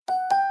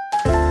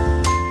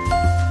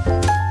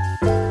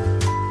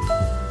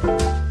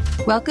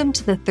Welcome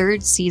to the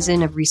third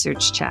season of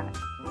Research Chat.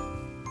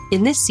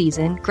 In this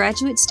season,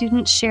 graduate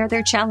students share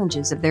their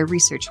challenges of their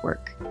research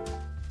work.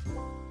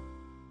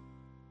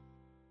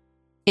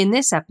 In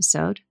this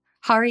episode,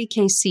 Hari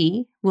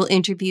KC will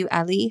interview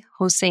Ali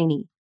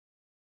Hosseini.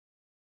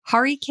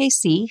 Hari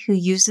KC, who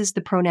uses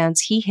the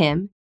pronouns he,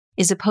 him,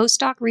 is a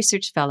postdoc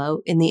research fellow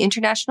in the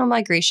International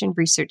Migration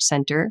Research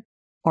Center,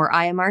 or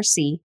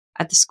IMRC,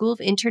 at the School of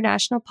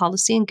International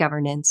Policy and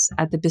Governance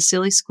at the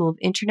Balsillie School of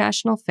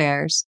International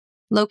Affairs,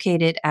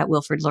 located at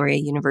Wilfrid Laurier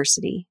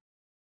University.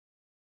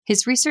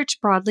 His research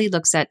broadly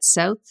looks at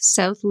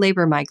South-South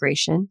labor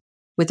migration,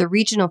 with a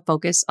regional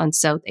focus on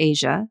South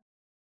Asia,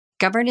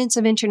 governance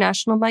of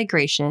international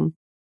migration,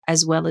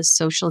 as well as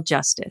social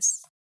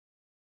justice.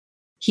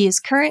 He is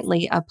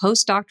currently a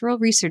postdoctoral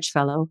research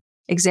fellow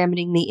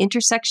examining the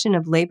intersection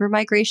of labor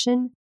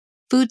migration,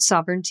 food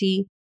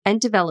sovereignty,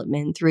 and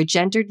development through a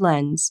gendered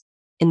lens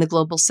in the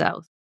Global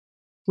South,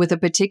 with a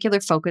particular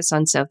focus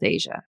on South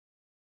Asia.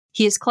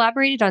 He has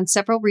collaborated on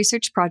several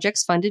research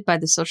projects funded by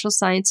the Social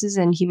Sciences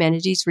and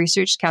Humanities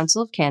Research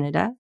Council of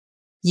Canada,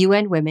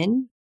 UN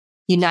Women,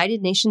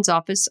 United Nations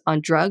Office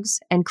on Drugs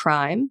and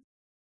Crime,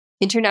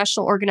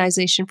 International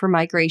Organization for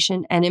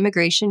Migration and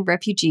Immigration,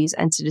 Refugees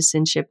and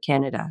Citizenship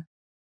Canada.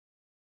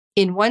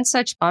 In one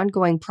such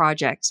ongoing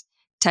project,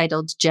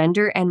 titled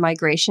Gender and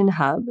Migration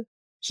Hub,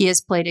 he has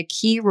played a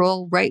key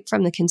role right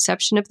from the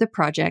conception of the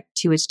project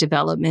to its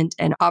development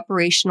and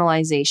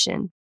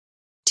operationalization.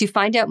 To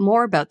find out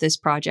more about this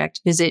project,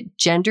 visit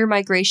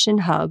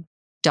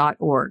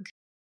gendermigrationhub.org.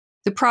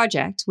 The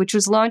project, which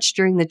was launched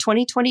during the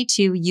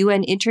 2022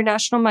 UN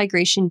International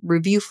Migration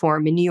Review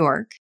Forum in New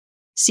York,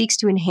 seeks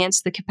to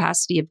enhance the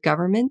capacity of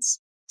governments,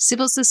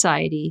 civil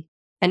society,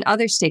 and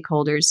other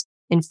stakeholders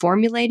in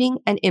formulating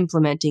and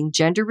implementing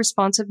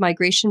gender-responsive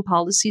migration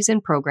policies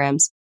and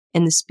programs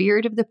in the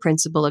spirit of the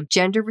principle of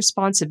gender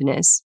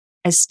responsiveness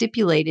as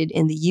stipulated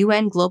in the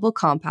UN Global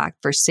Compact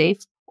for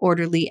Safe,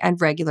 Orderly,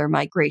 and Regular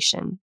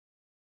Migration.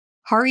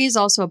 Hari is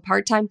also a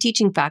part-time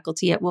teaching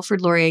faculty at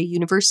Wilfrid Laurier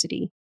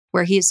University,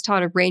 where he has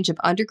taught a range of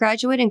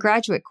undergraduate and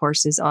graduate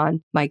courses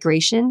on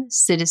migration,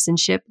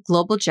 citizenship,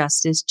 global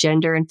justice,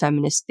 gender, and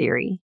feminist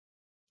theory.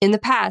 In the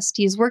past,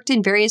 he has worked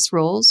in various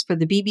roles for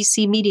the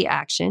BBC Media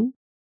Action,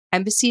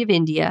 Embassy of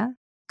India,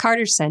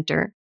 Carter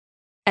Center,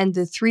 and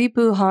the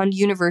Tribhuvan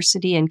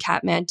University in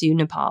Kathmandu,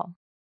 Nepal.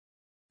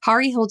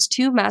 Hari holds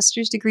 2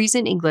 master's degrees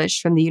in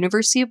English from the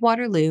University of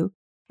Waterloo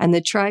and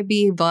the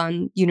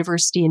Tribhuvan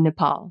University in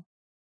Nepal.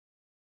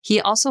 He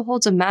also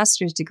holds a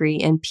master's degree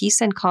in Peace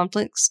and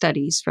Conflict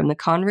Studies from the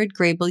Conrad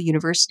Grebel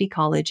University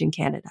College in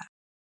Canada.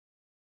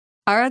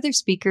 Our other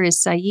speaker is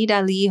Syed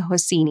Ali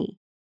Hosseini,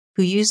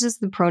 who uses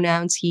the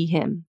pronouns he,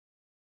 him.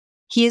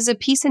 He is a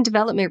peace and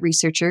development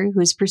researcher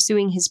who is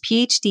pursuing his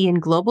PhD in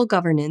global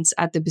governance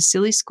at the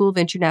Balsillie School of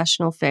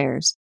International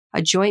Affairs,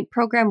 a joint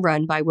program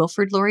run by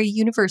Wilfrid Laurier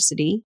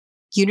University,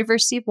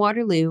 University of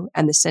Waterloo,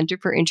 and the Center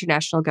for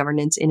International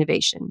Governance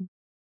Innovation.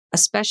 A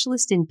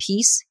specialist in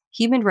peace,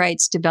 human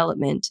rights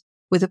development,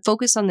 with a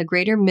focus on the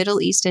greater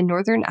Middle East and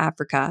Northern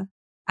Africa,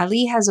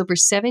 Ali has over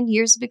 7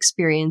 years of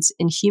experience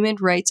in human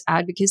rights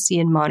advocacy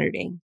and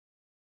monitoring.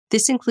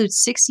 This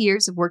includes 6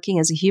 years of working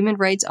as a human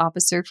rights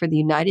officer for the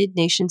United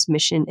Nations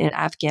mission in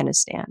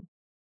Afghanistan.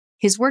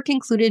 His work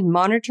included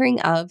monitoring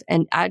of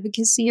and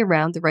advocacy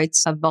around the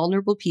rights of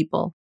vulnerable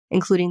people,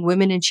 including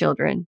women and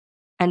children,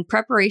 and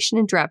preparation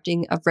and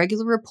drafting of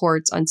regular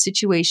reports on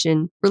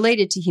situation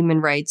related to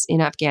human rights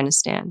in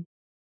Afghanistan.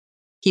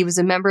 He was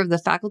a member of the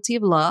Faculty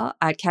of Law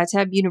at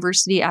Khattab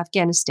University,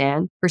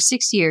 Afghanistan, for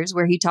 6 years,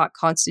 where he taught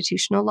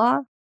constitutional law,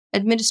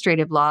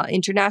 administrative law,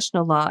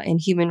 international law, and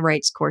human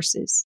rights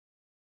courses.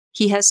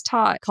 He has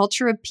taught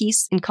Culture of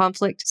Peace and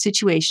Conflict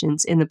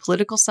Situations in the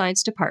Political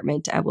Science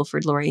Department at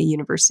Wilfrid Laurier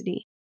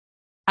University.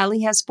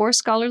 Ali has 4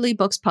 scholarly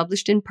books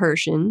published in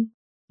Persian,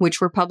 which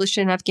were published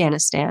in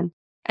Afghanistan,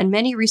 and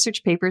many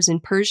research papers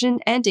in Persian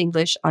and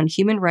English on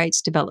human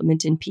rights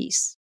development and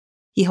peace.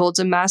 He holds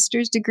a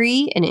master's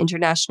degree in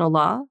international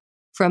law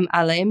from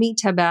Alami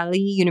Tabali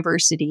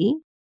University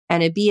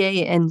and a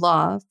BA in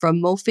law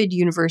from Mofid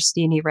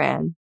University in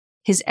Iran.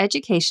 His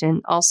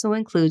education also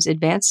includes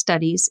advanced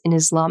studies in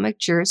Islamic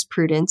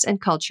jurisprudence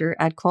and culture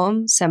at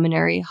Qom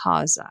Seminary,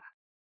 Hawza.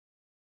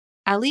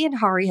 Ali and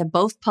Hari have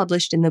both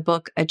published in the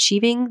book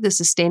Achieving the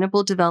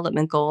Sustainable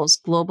Development Goals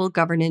Global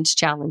Governance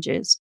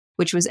Challenges,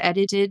 which was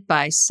edited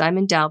by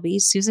Simon Dalby,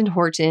 Susan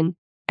Horton,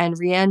 and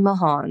Rianne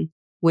Mahon,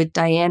 with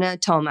Diana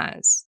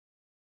Tomaz.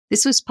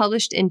 This was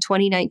published in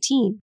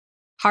 2019.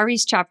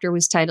 Hari's chapter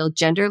was titled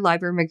Gender,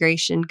 Labor,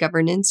 Migration,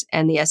 Governance,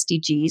 and the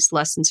SDGs,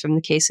 Lessons from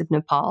the Case of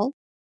Nepal,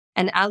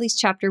 and Ali's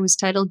chapter was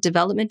titled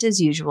Development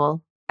as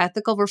Usual,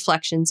 Ethical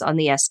Reflections on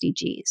the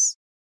SDGs.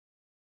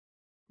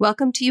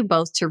 Welcome to you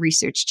both to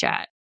Research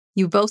Chat.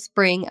 You both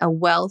bring a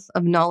wealth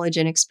of knowledge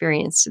and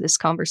experience to this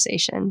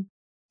conversation.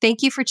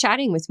 Thank you for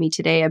chatting with me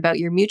today about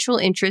your mutual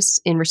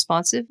interests in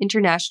responsive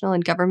international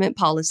and government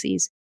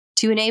policies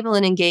to enable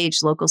and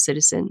engage local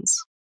citizens.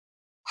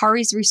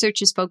 Hari's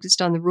research is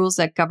focused on the rules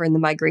that govern the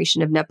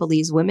migration of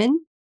Nepalese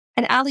women,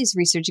 And Ali's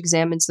research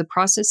examines the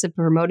process of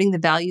promoting the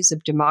values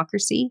of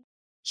democracy,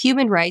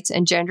 human rights,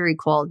 and gender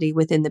equality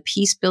within the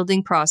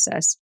peace-building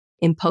process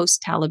in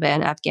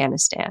post-Taliban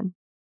Afghanistan.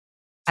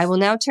 I will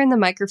now turn the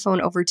microphone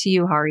over to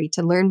you, Hari,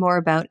 to learn more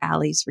about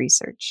Ali's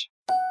research.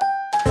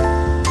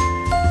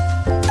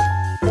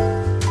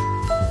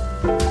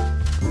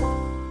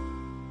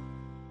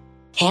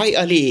 Hi,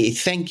 Ali.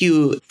 Thank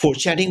you for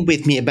chatting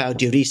with me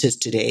about your research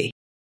today.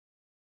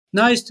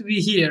 Nice to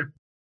be here.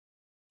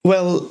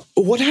 Well,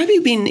 what have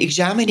you been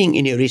examining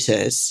in your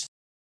research?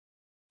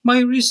 My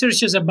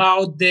research is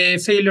about the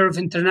failure of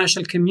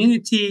international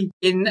community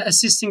in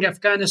assisting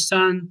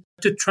Afghanistan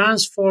to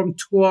transform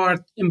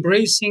toward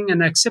embracing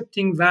and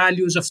accepting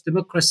values of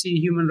democracy,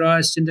 human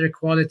rights, gender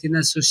equality, and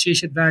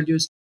associated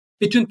values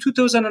between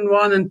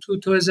 2001 and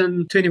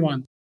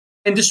 2021.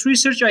 In this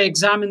research, I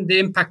examined the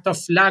impact of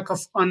lack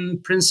of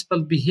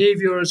unprincipled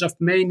behaviors of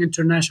main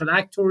international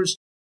actors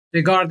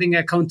regarding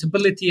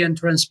accountability and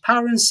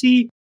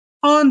transparency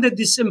on the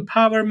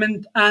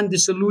disempowerment and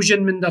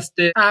disillusionment of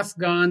the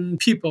Afghan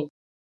people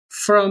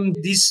from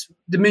these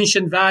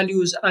mentioned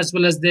values as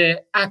well as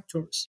the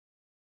actors.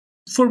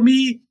 For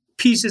me,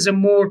 peace is a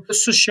more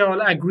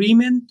social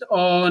agreement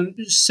on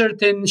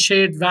certain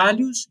shared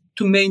values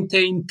to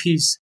maintain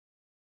peace.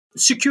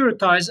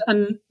 Securitized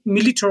and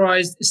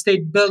militarized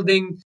state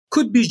building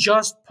could be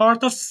just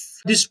part of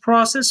this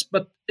process,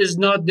 but is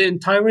not the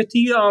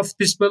entirety of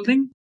peace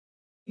building.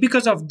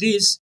 Because of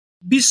this,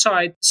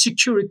 besides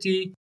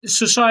security,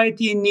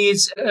 society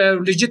needs a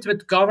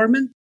legitimate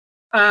government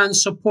and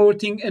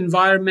supporting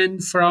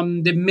environment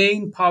from the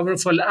main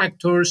powerful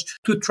actors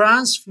to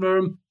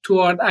transform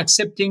toward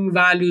accepting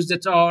values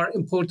that are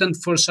important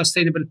for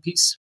sustainable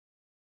peace.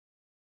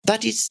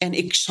 That is an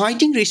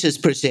exciting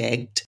research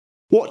project.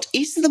 What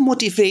is the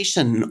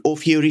motivation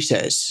of your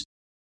research?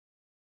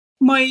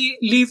 My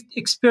lived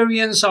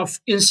experience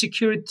of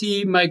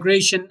insecurity,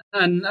 migration,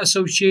 and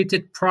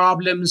associated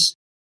problems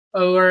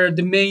were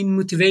the main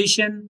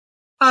motivation,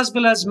 as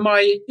well as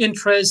my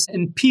interest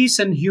in peace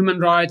and human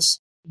rights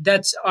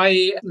that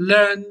I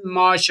learned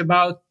much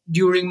about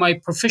during my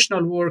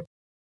professional work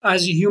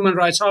as a human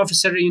rights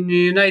officer in the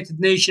United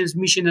Nations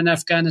mission in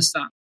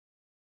Afghanistan.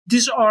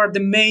 These are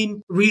the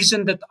main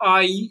reason that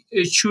I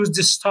choose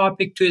this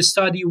topic to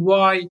study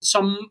why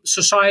some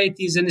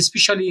societies, and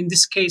especially in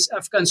this case,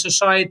 Afghan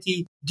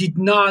society, did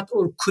not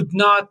or could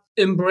not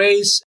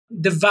embrace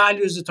the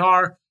values that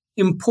are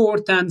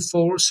important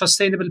for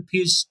sustainable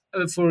peace,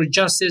 for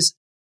justice.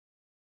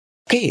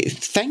 Okay,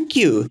 thank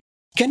you.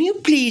 Can you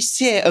please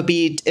share a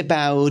bit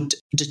about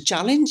the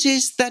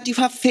challenges that you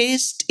have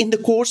faced in the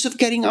course of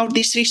carrying out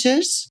this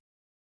research?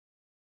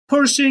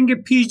 Pursuing a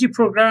PhD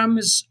program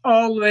is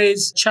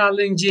always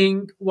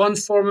challenging. One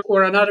form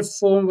or another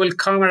form will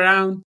come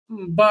around.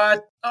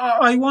 But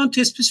I want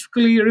to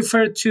specifically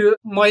refer to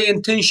my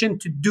intention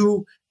to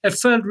do a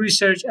field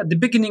research at the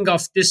beginning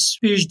of this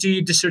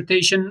PhD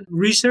dissertation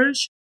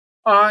research.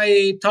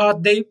 I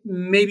thought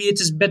maybe it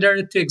is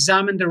better to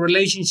examine the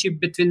relationship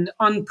between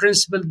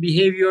unprincipled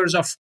behaviors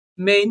of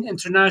main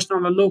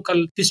international and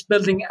local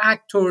peace-building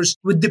actors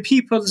with the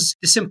people's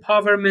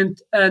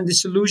disempowerment and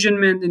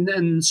disillusionment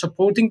in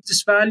supporting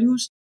these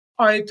values.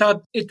 I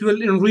thought it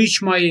will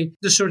enrich my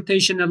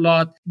dissertation a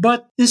lot.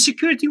 But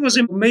insecurity was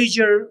a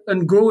major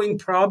and growing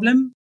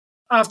problem.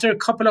 After a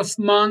couple of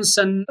months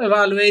and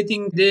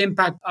evaluating the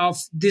impact of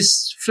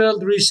this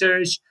field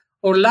research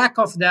or lack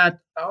of that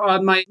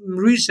on my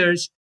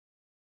research,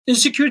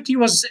 insecurity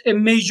was a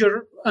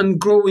major and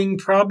growing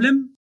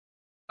problem.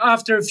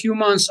 After a few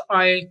months,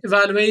 I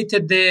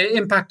evaluated the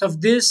impact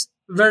of this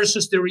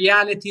versus the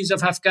realities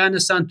of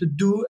Afghanistan to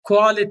do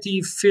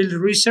quality field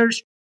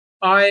research.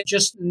 I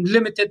just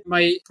limited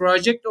my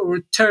project or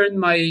turned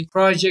my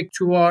project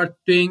toward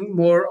doing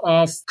more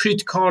of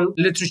critical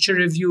literature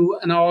review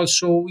and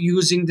also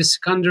using the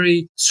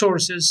secondary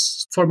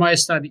sources for my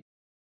study.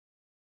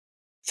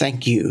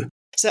 Thank you.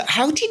 So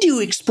how did you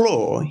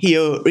explore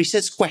your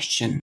research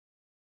question?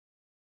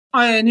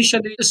 I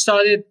initially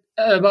studied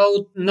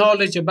about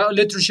knowledge, about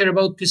literature,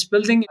 about peace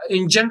building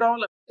in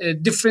general, a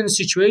different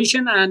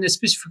situation, and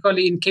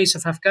specifically in case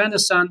of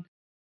Afghanistan,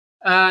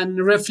 and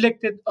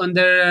reflected on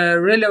the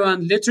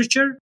relevant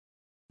literature.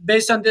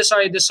 Based on this,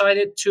 I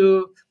decided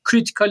to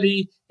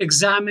critically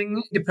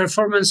examine the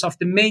performance of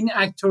the main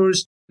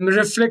actors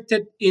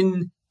reflected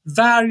in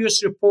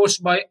various reports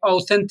by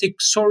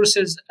authentic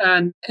sources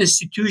and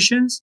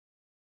institutions.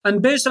 And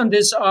based on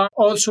this, I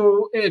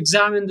also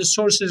examined the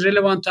sources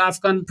relevant to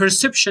Afghan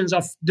perceptions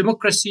of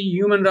democracy,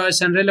 human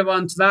rights, and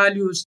relevant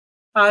values,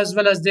 as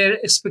well as their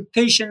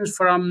expectations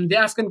from the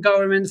Afghan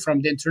government,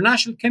 from the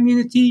international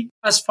community,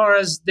 as far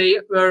as they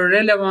were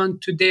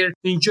relevant to their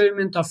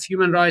enjoyment of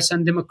human rights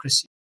and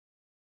democracy.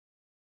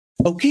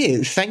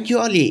 Okay, thank you,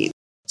 Ali.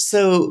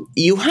 So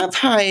you have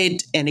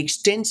had an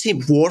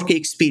extensive work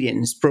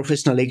experience,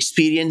 professional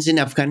experience in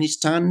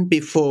Afghanistan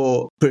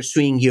before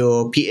pursuing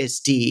your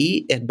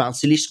PhD at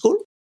Balsillie School.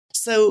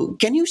 So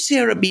can you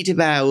share a bit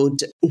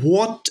about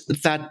what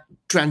that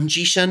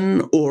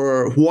transition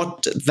or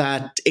what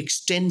that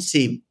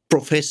extensive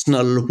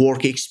professional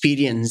work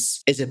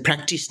experience as a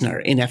practitioner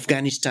in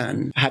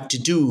Afghanistan have to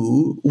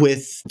do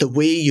with the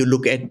way you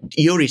look at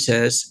your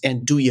research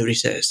and do your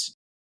research?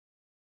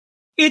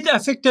 It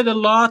affected a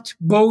lot,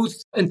 both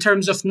in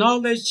terms of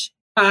knowledge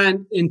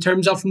and in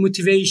terms of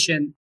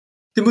motivation.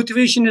 The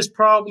motivation is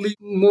probably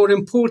more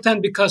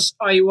important because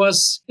I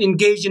was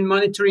engaged in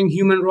monitoring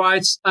human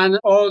rights and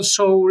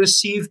also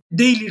received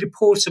daily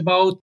reports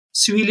about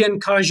civilian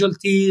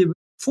casualty,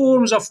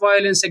 forms of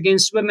violence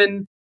against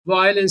women,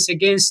 violence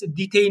against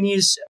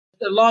detainees,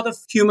 a lot of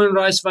human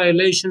rights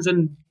violations on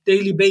a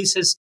daily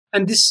basis.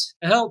 And this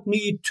helped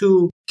me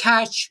to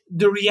catch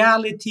the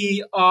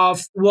reality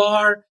of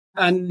war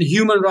and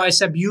human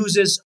rights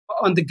abuses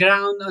on the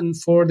ground and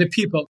for the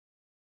people.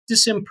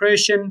 This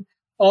impression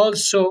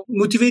also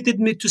motivated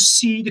me to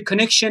see the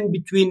connection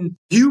between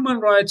human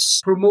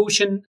rights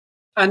promotion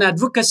and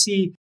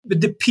advocacy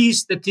with the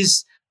peace that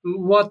is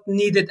what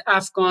needed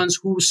Afghans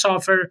who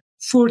suffer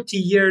 40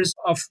 years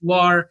of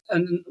war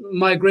and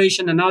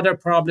migration and other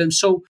problems.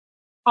 So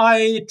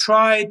I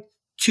tried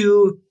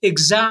to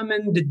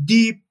examine the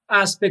deep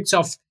aspects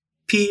of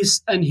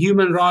peace and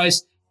human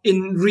rights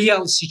in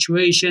real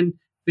situation,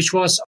 which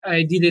was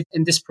I did it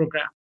in this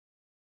program.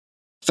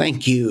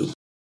 Thank you.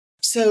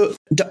 So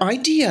the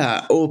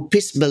idea of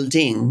peace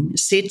building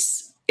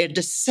sits at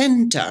the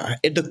center,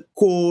 at the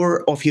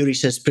core of your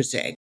research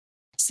project.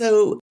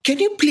 So can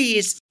you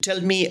please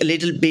tell me a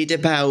little bit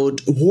about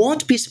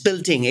what peace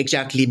building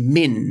exactly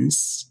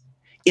means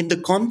in the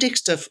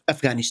context of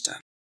Afghanistan?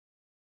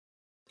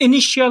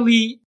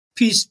 Initially,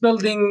 peace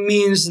building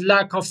means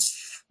lack of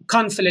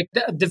conflict.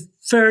 The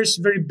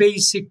first very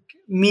basic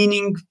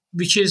meaning,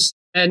 which is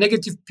a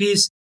negative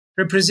peace,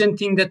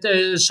 representing that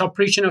the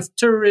suppression of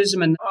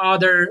terrorism and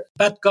other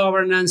bad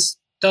governance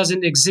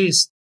doesn't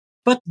exist.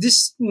 But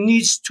this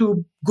needs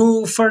to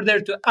go further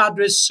to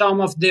address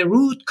some of the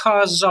root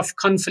causes of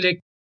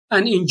conflict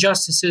and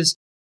injustices,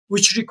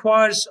 which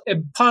requires a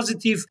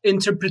positive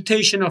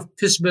interpretation of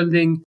peace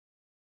building.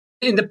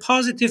 In the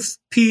positive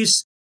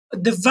peace,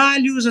 the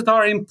values that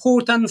are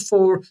important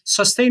for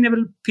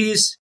sustainable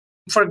peace,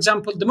 for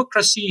example,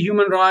 democracy,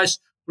 human rights,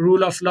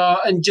 rule of law,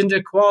 and gender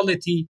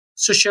equality,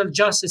 social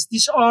justice,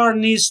 these all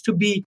needs to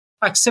be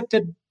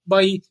accepted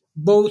by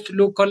both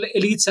local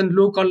elites and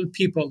local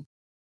people.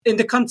 In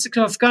the context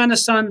of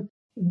Afghanistan,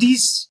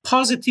 this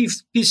positive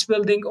peace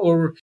building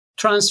or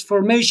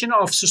transformation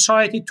of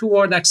society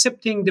toward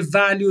accepting the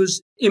values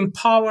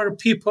empower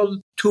people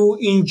to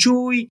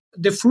enjoy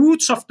the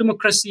fruits of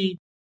democracy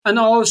and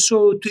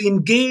also to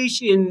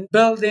engage in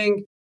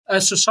building a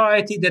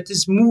society that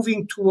is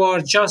moving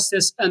toward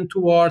justice and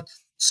toward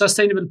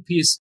sustainable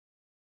peace.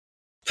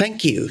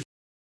 Thank you.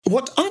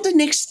 What are the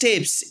next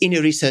steps in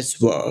your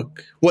research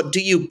work? What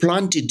do you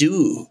plan to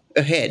do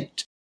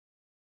ahead?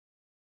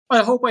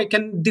 I hope I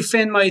can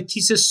defend my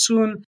thesis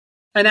soon.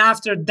 And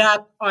after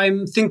that,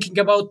 I'm thinking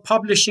about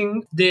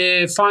publishing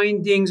the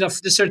findings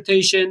of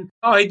dissertation,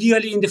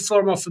 ideally in the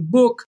form of a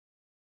book,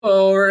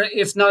 or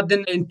if not,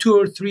 then in 2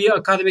 or 3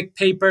 academic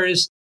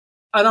papers.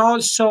 And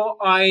also,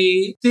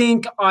 I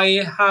think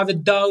I have a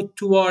doubt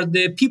toward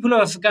the people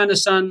of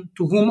Afghanistan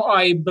to whom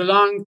I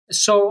belong,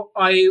 so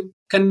I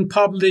can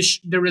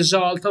publish the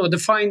result or the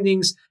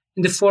findings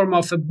in the form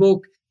of a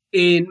book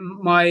in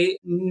my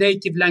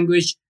native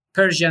language,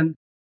 Persian.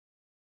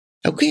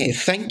 Okay,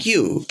 thank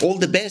you. All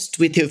the best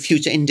with your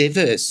future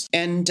endeavors.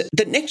 And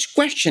the next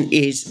question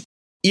is,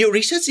 your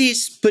research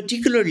is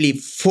particularly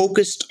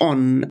focused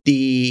on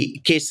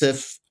the case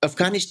of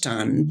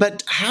Afghanistan,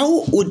 but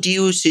how would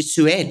you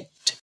situate,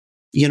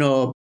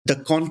 the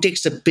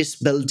context of peace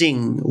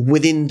building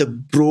within the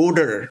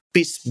broader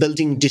peace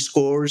building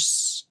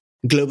discourse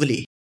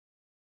globally?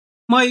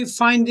 My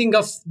finding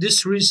of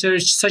this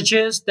research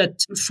suggests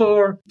that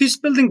for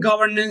peace-building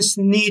governance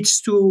needs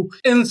to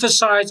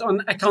emphasize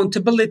on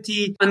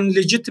accountability and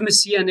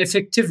legitimacy and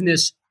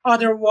effectiveness.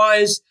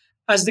 Otherwise,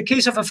 as the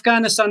case of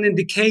Afghanistan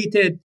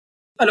indicated,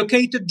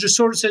 allocated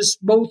resources,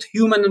 both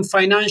human and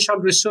financial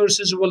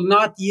resources, will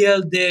not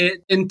yield the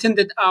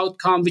intended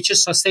outcome, which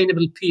is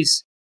sustainable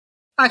peace.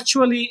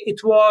 Actually,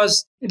 it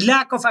was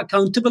lack of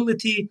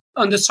accountability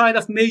on the side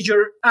of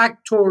major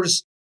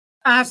actors,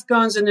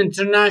 Afghans and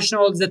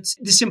internationals, that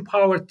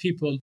disempowered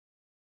people.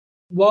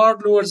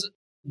 Warlords,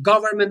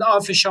 government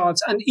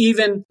officials, and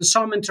even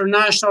some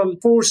international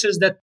forces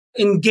that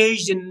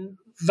engaged in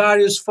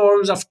various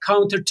forms of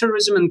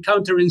counterterrorism and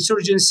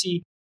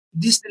counterinsurgency.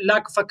 This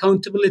lack of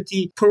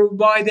accountability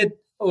provided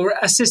or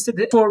assisted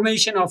the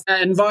formation of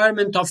an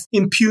environment of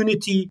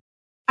impunity.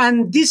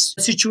 And this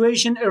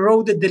situation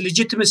eroded the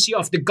legitimacy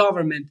of the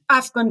government.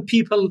 Afghan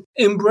people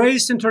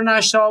embraced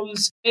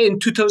internationals in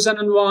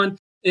 2001.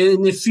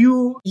 In a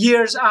few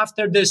years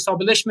after the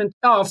establishment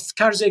of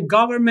Karzai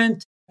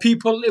government,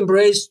 people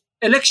embraced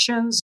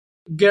elections.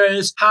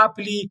 Girls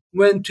happily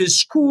went to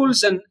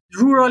schools and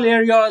rural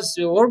areas,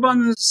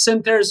 urban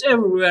centers,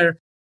 everywhere.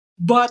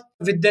 But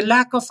with the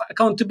lack of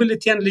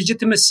accountability and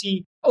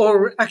legitimacy,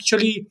 or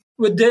actually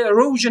with the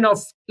erosion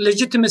of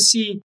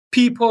legitimacy,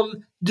 people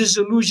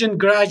disillusioned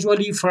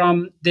gradually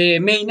from the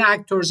main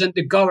actors and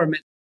the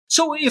government.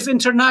 So if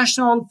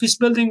international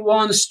peacebuilding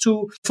wants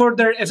to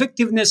further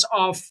effectiveness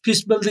of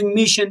peacebuilding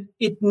mission,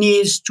 it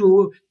needs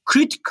to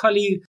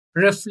critically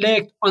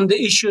reflect on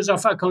the issues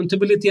of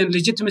accountability and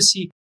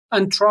legitimacy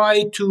and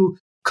try to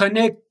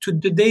connect to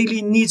the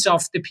daily needs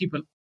of the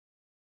people.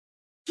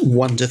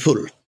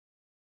 Wonderful.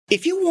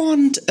 If you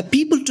want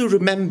people to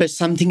remember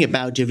something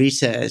about your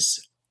research,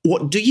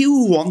 what do you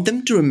want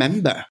them to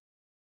remember?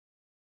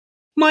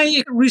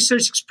 My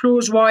research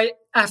explores why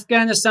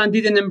Afghanistan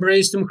didn't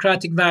embrace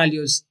democratic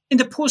values. In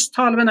the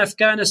post-Taliban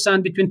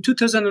Afghanistan between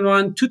 2001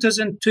 and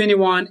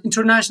 2021,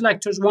 international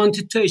actors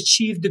wanted to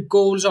achieve the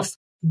goals of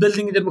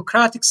building a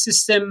democratic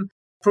system,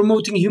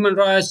 promoting human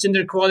rights, gender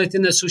equality,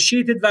 and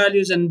associated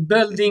values, and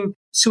building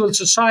civil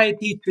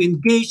society to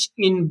engage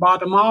in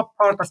bottom-up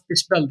part of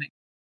peacebuilding.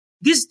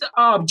 These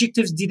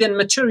objectives didn't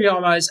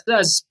materialize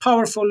as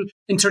powerful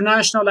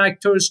international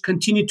actors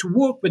continued to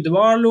work with the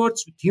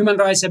warlords, with human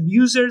rights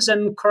abusers,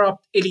 and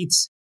corrupt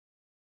elites.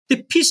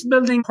 The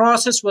peacebuilding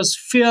process was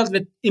filled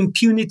with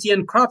impunity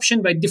and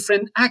corruption by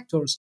different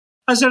actors.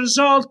 As a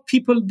result,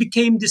 people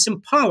became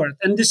disempowered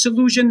and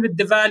disillusioned with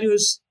the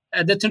values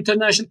that the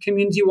international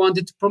community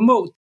wanted to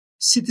promote.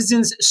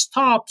 Citizens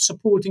stopped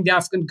supporting the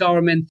Afghan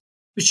government,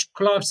 which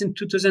collapsed in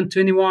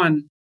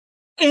 2021.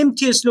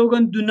 Empty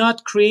slogans do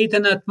not create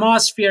an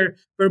atmosphere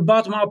where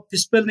bottom-up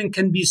peacebuilding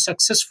can be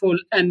successful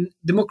and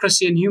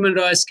democracy and human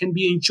rights can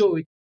be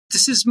enjoyed.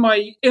 This is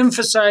my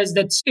emphasis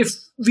that if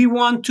we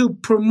want to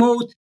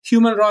promote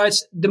human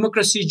rights,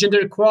 democracy,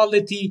 gender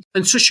equality,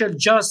 and social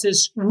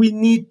justice, we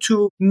need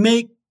to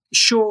make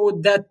sure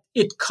that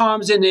it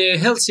comes in a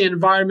healthy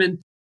environment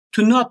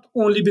to not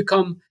only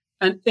become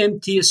an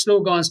empty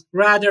slogans,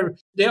 rather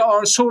they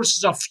are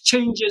sources of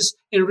changes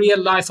in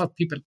real life of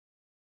people.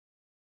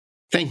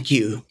 Thank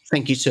you.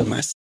 Thank you so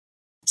much.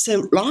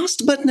 So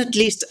last but not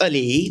least,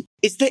 Ali,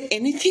 is there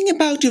anything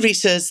about your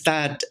research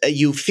that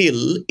you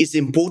feel is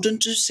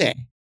important to say?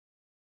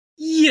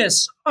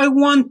 Yes, I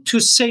want to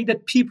say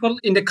that people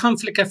in the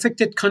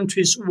conflict-affected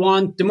countries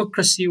want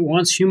democracy,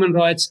 wants human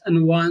rights,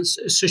 and wants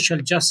social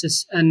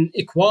justice and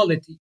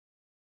equality.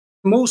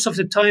 Most of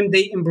the time,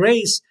 they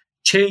embrace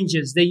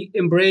changes. They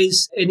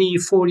embrace any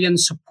foreign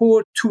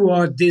support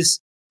toward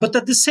this. But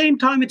at the same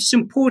time, it's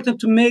important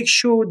to make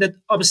sure that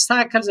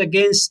obstacles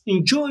against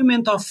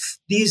enjoyment of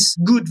these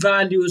good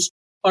values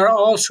are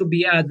also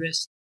be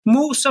addressed.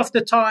 Most of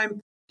the time,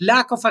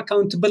 lack of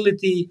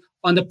accountability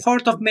on the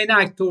part of main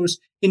actors,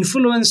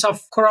 influence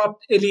of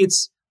corrupt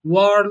elites,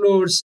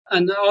 warlords,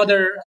 and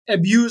other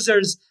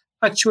abusers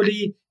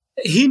actually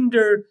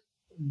hinder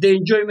the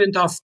enjoyment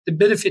of the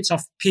benefits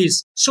of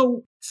peace.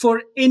 So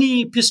for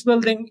any peace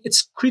building,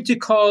 it's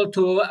critical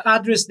to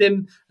address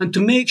them and to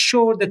make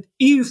sure that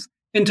if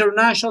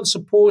international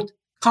support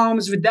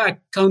comes with the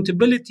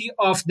accountability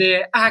of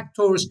the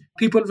actors,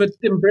 people will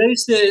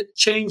embrace the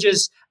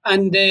changes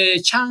and the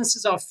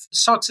chances of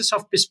success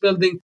of peace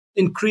building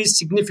increase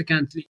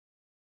significantly.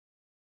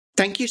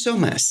 Thank you so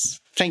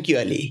much. Thank you,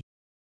 Ali.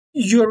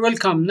 You're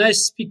welcome.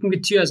 Nice speaking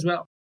with you as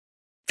well.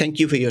 Thank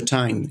you for your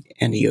time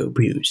and your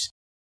views.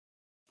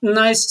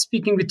 Nice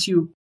speaking with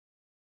you.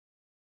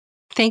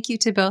 Thank you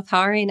to both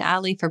Hari and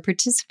Ali for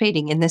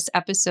participating in this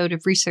episode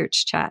of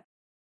Research Chat.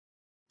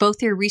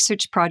 Both your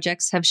research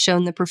projects have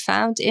shown the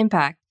profound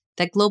impact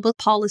that global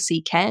policy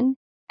can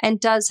and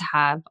does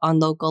have on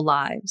local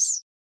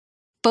lives.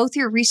 Both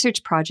your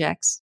research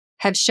projects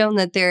have shown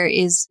that there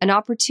is an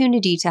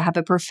opportunity to have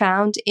a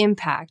profound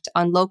impact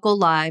on local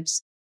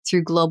lives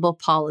through global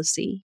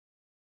policy.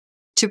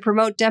 To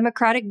promote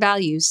democratic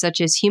values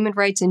such as human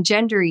rights and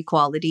gender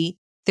equality,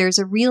 there's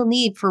a real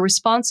need for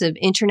responsive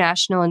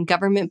international and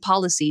government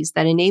policies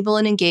that enable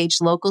and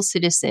engage local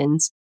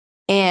citizens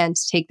and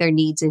take their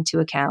needs into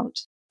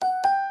account.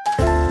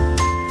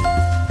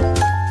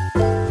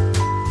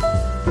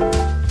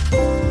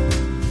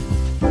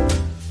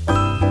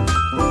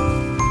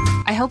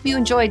 I hope you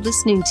enjoyed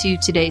listening to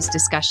today's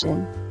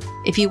discussion.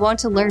 If you want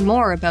to learn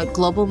more about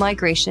global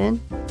migration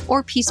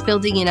or peace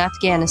building in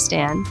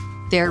Afghanistan,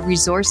 there are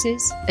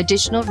resources,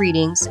 additional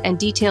readings, and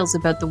details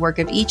about the work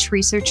of each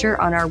researcher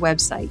on our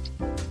website,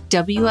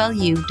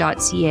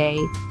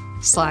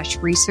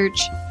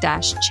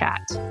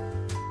 wlu.ca/research-chat.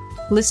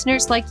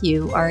 Listeners like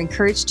you are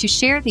encouraged to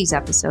share these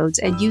episodes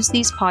and use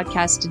these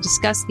podcasts to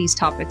discuss these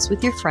topics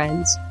with your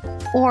friends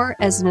or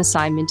as an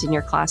assignment in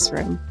your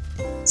classroom.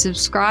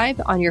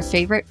 Subscribe on your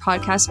favorite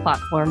podcast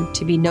platform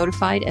to be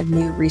notified of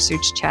new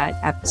Research Chat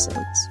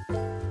episodes.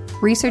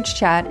 Research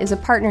Chat is a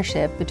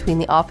partnership between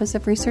the Office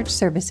of Research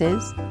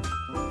Services,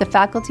 the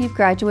Faculty of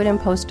Graduate and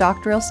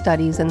Postdoctoral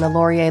Studies, and the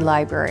Laurier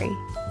Library.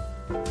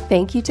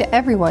 Thank you to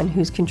everyone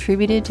who's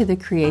contributed to the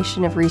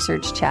creation of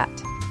Research Chat.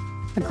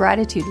 A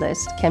gratitude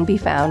list can be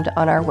found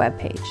on our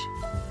webpage.